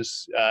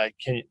messages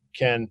can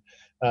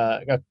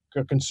a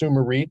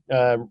consumer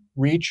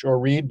reach or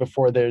read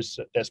before there's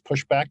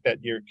pushback that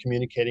you're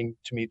communicating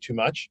to me too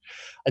much.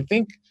 I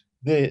think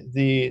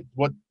the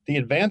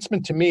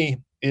advancement to me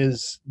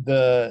is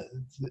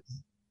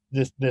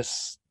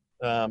this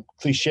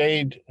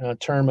cliched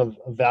term of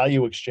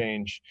value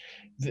exchange.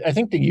 I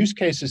think the use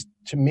cases,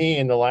 to me,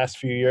 in the last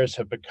few years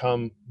have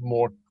become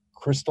more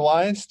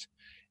crystallized.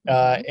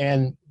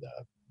 And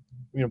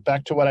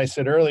back to what I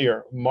said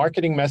earlier,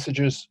 marketing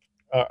messages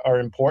are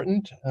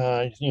important.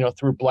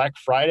 Through Black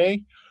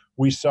Friday,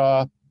 we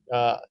saw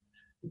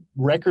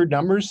record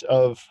numbers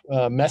of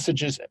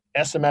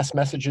SMS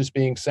messages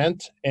being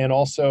sent, and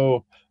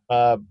also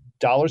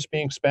dollars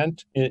being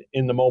spent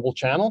in the mobile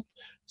channel.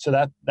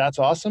 So that's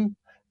awesome.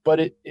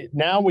 But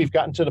now we've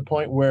gotten to the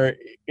point where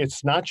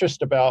it's not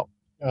just about,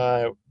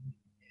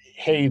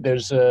 hey,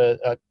 there's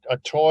a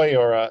toy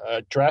or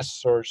a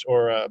dress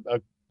or a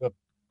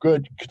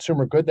good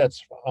consumer good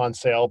that's on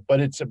sale, but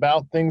it's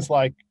about things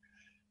like,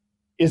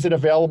 is it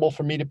available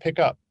for me to pick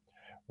up?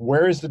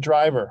 Where is the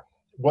driver?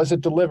 Was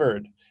it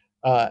delivered?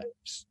 So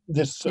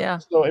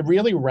it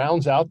really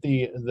rounds out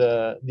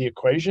the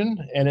equation,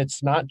 and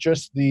it's not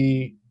just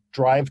the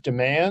drive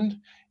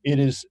demand. It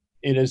is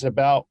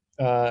about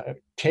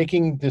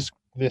taking this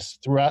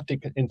throughout the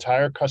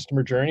entire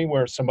customer journey,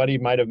 where somebody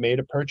might have made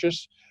a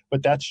purchase,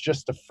 but that's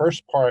just the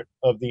first part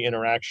of the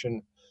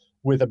interaction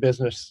with a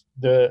business.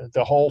 The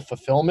whole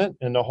fulfillment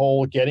and the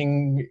whole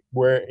getting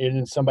where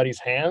in somebody's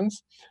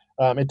hands,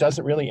 it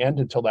doesn't really end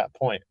until that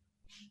point.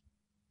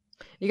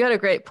 You got a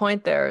great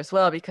point there as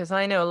well, because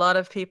I know a lot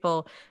of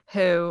people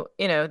who,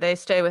 they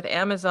stay with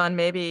Amazon,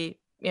 maybe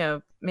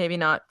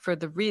not for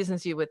the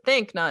reasons you would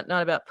think, not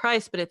about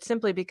price, but it's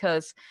simply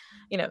because,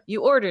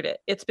 you ordered it.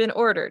 It's been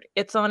ordered.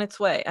 It's on its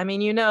way. I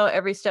mean,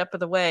 every step of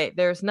the way,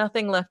 there's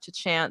nothing left to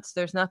chance.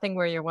 There's nothing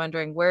where you're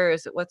wondering, where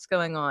is it? What's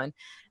going on?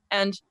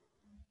 And,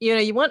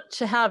 you want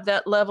to have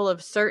that level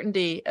of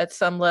certainty at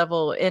some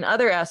level in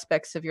other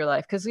aspects of your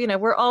life, because,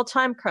 we're all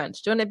time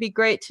crunched. Wouldn't it be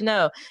great to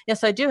know,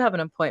 yes, I do have an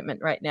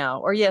appointment right now,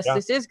 or yes,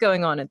 this is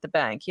going on at the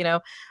bank,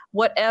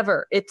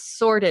 whatever, it's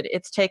sorted,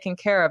 it's taken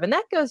care of. And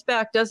that goes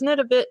back, doesn't it,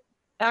 a bit,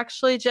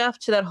 actually, Jeff,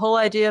 to that whole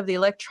idea of the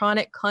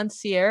electronic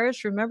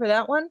concierge. Remember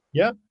that one?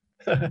 Yeah.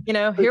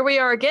 Here we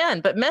are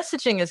again, but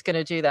messaging is going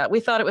to do that. We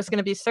thought it was going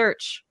to be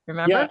search.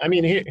 Remember? Yeah. I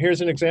mean,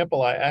 here's an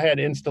example. I had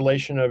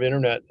installation of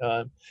internet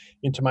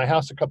into my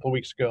house a couple of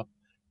weeks ago,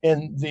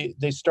 and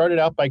they started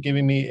out by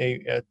giving me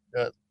a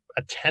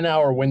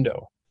 10-hour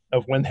window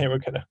of when they were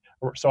going to.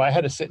 So I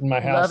had to sit in my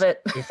house. Love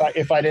it.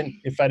 if I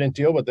didn't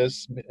deal with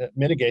this,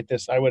 mitigate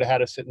this, I would have had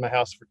to sit in my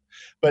house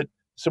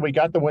So we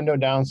got the window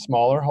down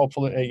smaller.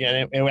 Hopefully,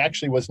 again, it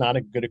actually was not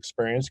a good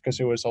experience because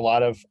it was a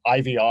lot of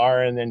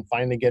IVR, and then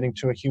finally getting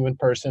to a human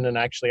person. And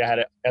actually, I had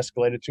to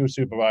escalate it to a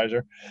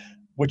supervisor,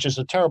 which is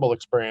a terrible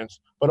experience.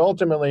 But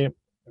ultimately,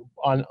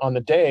 on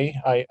the day,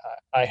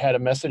 I had a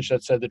message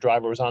that said the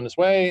driver was on his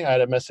way. I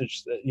had a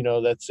message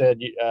that said,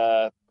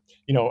 a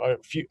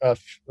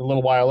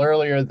little while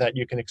earlier, that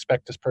you can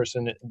expect this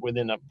person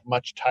within a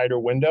much tighter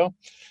window.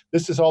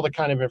 This is all the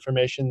kind of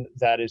information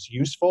that is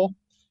useful.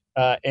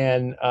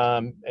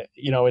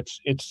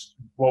 It's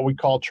what we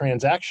call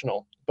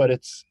transactional, but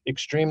it's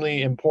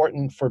extremely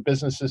important for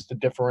businesses to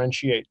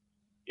differentiate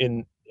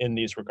in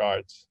these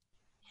regards.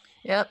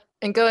 Yep.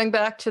 And going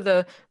back to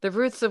the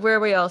roots of where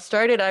we all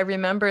started, I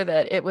remember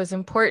that it was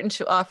important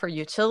to offer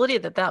utility,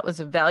 that was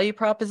a value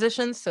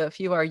proposition. So if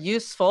you are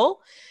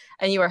useful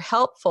and you are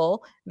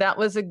helpful, that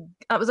was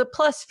a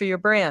plus for your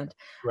brand.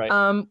 Right.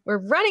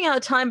 We're running out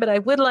of time, but I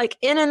would like,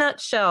 in a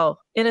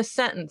nutshell, in a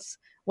sentence,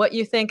 what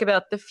you think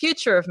about the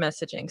future of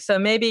messaging. So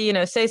maybe,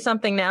 say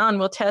something now and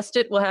we'll test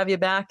it. We'll have you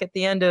back at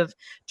the end of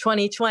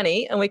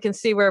 2020 and we can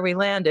see where we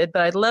landed.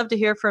 But I'd love to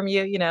hear from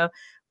you,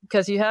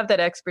 because you have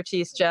that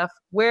expertise, Jeff.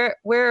 Where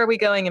are we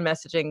going in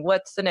messaging?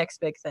 What's the next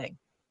big thing?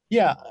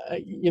 Yeah,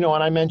 and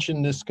I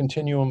mentioned this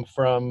continuum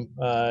from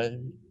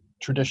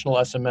traditional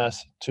SMS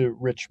to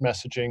rich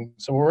messaging.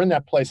 So we're in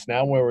that place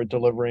now where we're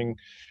delivering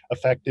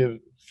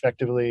effectively,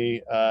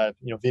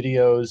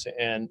 videos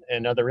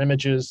and other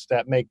images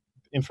that make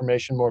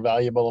information more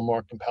valuable and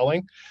more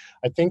compelling.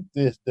 I think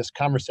this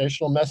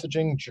conversational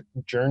messaging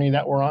journey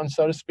that we're on,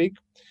 so to speak,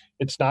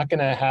 it's not going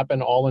to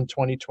happen all in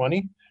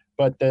 2020,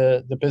 but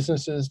the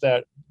businesses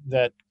that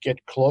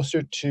get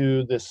closer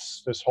to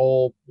this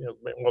whole,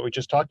 what we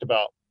just talked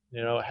about,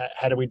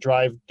 how do we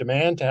drive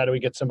demand, to how do we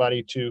get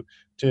somebody to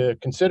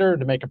consider,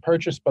 to make a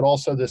purchase, but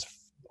also this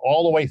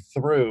all the way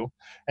through.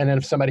 And then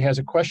if somebody has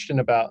a question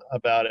about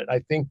it, I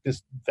think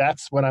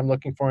that's what I'm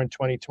looking for in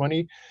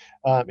 2020.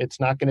 It's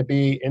not going to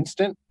be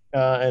instant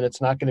and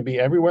it's not going to be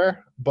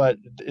everywhere, but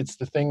it's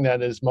the thing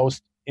that is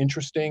most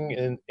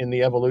interesting in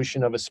the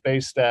evolution of a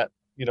space that,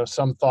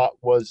 some thought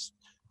was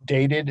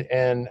dated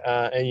and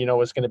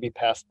was going to be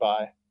passed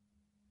by.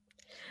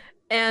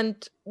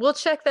 And we'll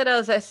check that out,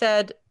 as I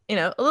said,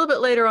 a little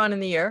bit later on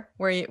in the year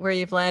where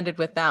you've landed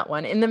with that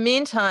one. In the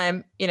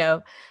meantime,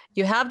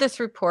 you have this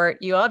report.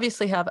 You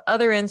obviously have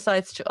other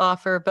insights to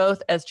offer,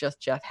 both as just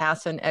Jeff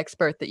Hassan,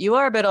 expert that you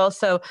are, but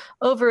also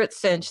over at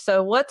Cinch.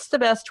 So what's the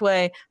best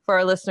way for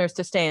our listeners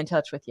to stay in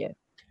touch with you?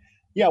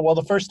 Yeah, well,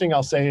 the first thing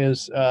I'll say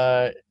is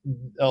to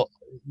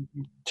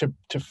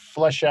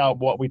flesh out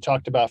what we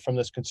talked about from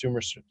this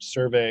consumer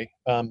survey.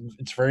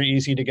 It's very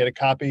easy to get a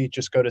copy.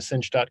 Just go to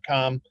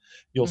cinch.com.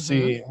 You'll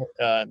see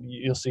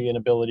an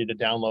ability to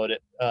download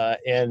it.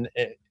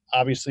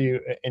 Obviously,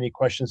 any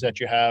questions that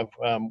you have,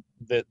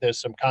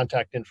 there's some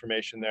contact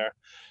information there.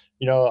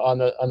 On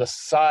the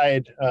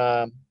side,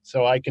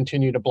 so I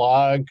continue to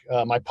blog.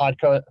 My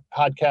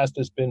podcast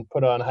has been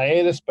put on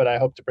hiatus, but I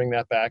hope to bring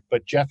that back.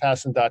 But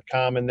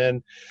jeffhasson.com, and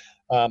then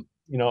I'm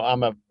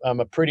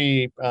a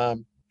pretty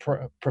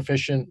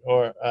proficient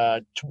or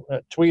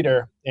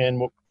tweeter,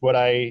 and what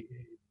I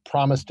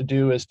promise to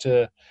do is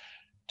to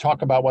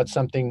talk about what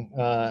something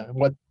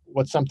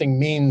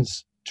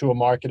means to a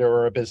marketer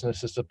or a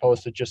business, as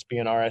opposed to just be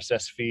an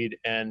RSS feed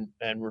and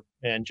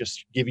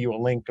just give you a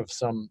link of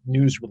some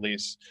news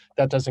release.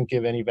 That doesn't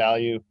give any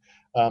value.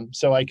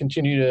 So I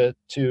continue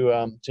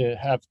to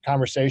have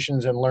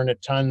conversations and learn a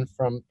ton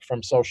from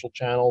social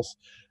channels.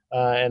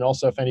 And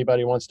also, if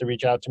anybody wants to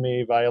reach out to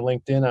me via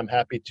LinkedIn, I'm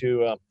happy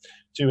to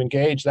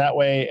engage that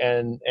way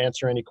and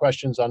answer any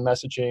questions on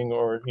messaging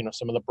or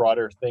some of the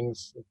broader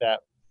things that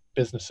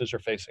businesses are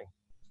facing.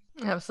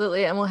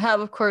 Absolutely. And we'll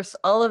have, of course,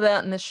 all of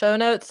that in the show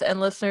notes.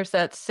 And listeners,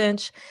 that's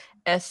Cinch,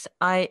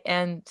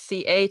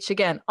 SINCH.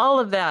 Again, all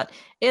of that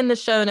in the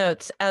show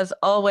notes, as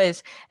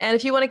always. And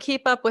if you want to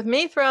keep up with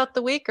me throughout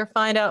the week or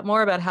find out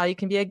more about how you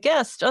can be a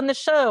guest on the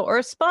show or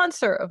a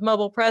sponsor of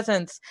Mobile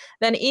Presence,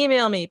 then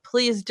email me,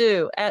 please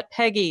do, at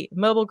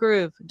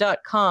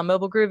peggy@mobilegroove.com.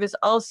 Mobile Groove is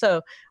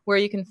also where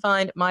you can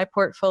find my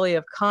portfolio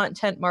of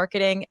content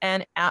marketing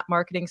and app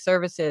marketing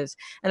services.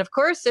 And of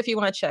course, if you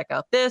want to check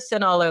out this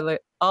and all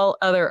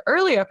other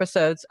early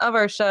episodes of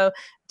our show,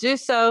 do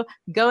so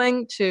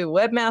going to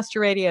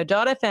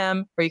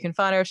webmasterradio.fm, where you can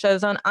find our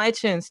shows on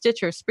iTunes,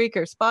 Stitcher,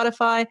 Spreaker,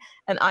 Spotify,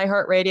 and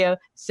iHeartRadio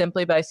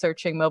simply by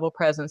searching Mobile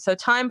Presence. So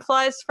time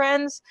flies,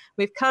 friends.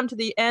 We've come to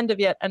the end of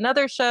yet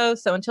another show.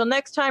 So until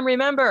next time,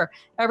 remember,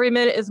 every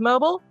minute is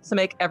mobile, so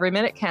make every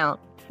minute count.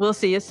 We'll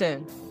see you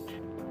soon.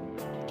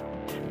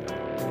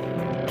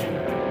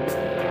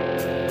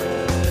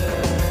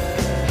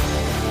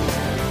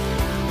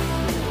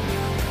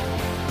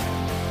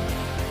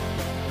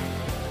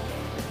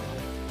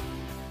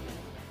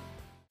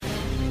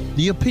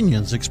 The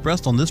opinions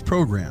expressed on this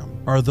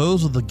program are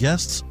those of the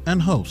guests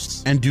and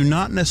hosts and do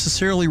not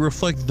necessarily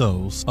reflect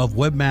those of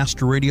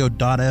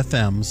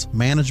webmasterradio.fm's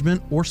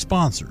management or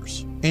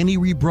sponsors. Any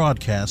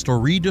rebroadcast or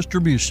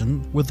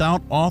redistribution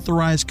without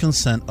authorized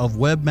consent of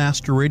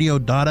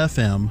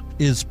webmasterradio.fm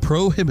is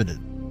prohibited.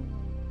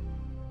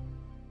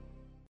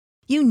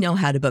 You know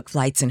how to book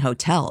flights and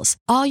hotels.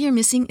 All you're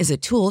missing is a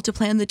tool to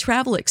plan the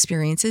travel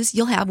experiences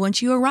you'll have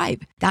once you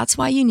arrive. That's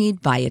why you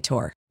need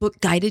Viator. Book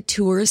guided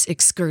tours,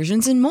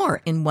 excursions, and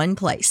more in one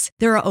place.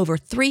 There are over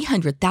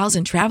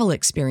 300,000 travel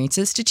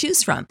experiences to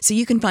choose from, so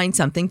you can find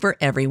something for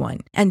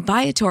everyone. And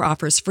Viator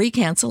offers free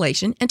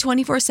cancellation and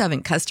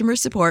 24/7 customer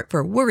support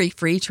for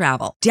worry-free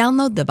travel.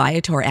 Download the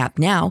Viator app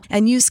now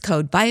and use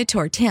code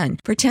Viator10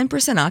 for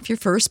 10% off your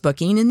first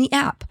booking in the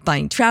app.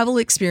 Find travel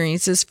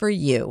experiences for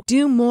you.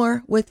 Do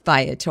more with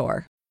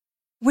Viator.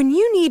 When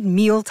you need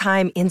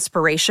mealtime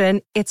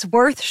inspiration, it's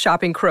worth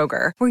shopping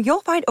Kroger, where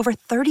you'll find over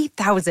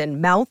 30,000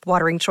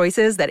 mouth-watering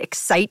choices that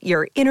excite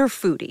your inner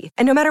foodie.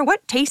 And no matter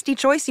what tasty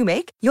choice you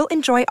make, you'll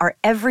enjoy our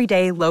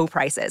everyday low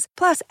prices,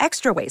 plus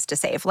extra ways to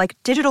save, like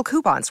digital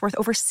coupons worth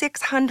over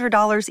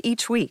 $600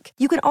 each week.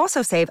 You can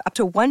also save up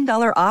to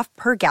 $1 off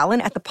per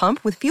gallon at the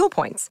pump with fuel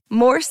points.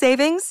 More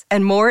savings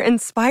and more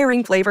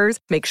inspiring flavors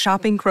make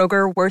shopping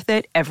Kroger worth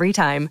it every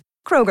time.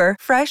 Kroger,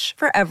 fresh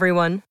for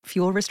everyone.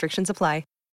 Fuel restrictions apply.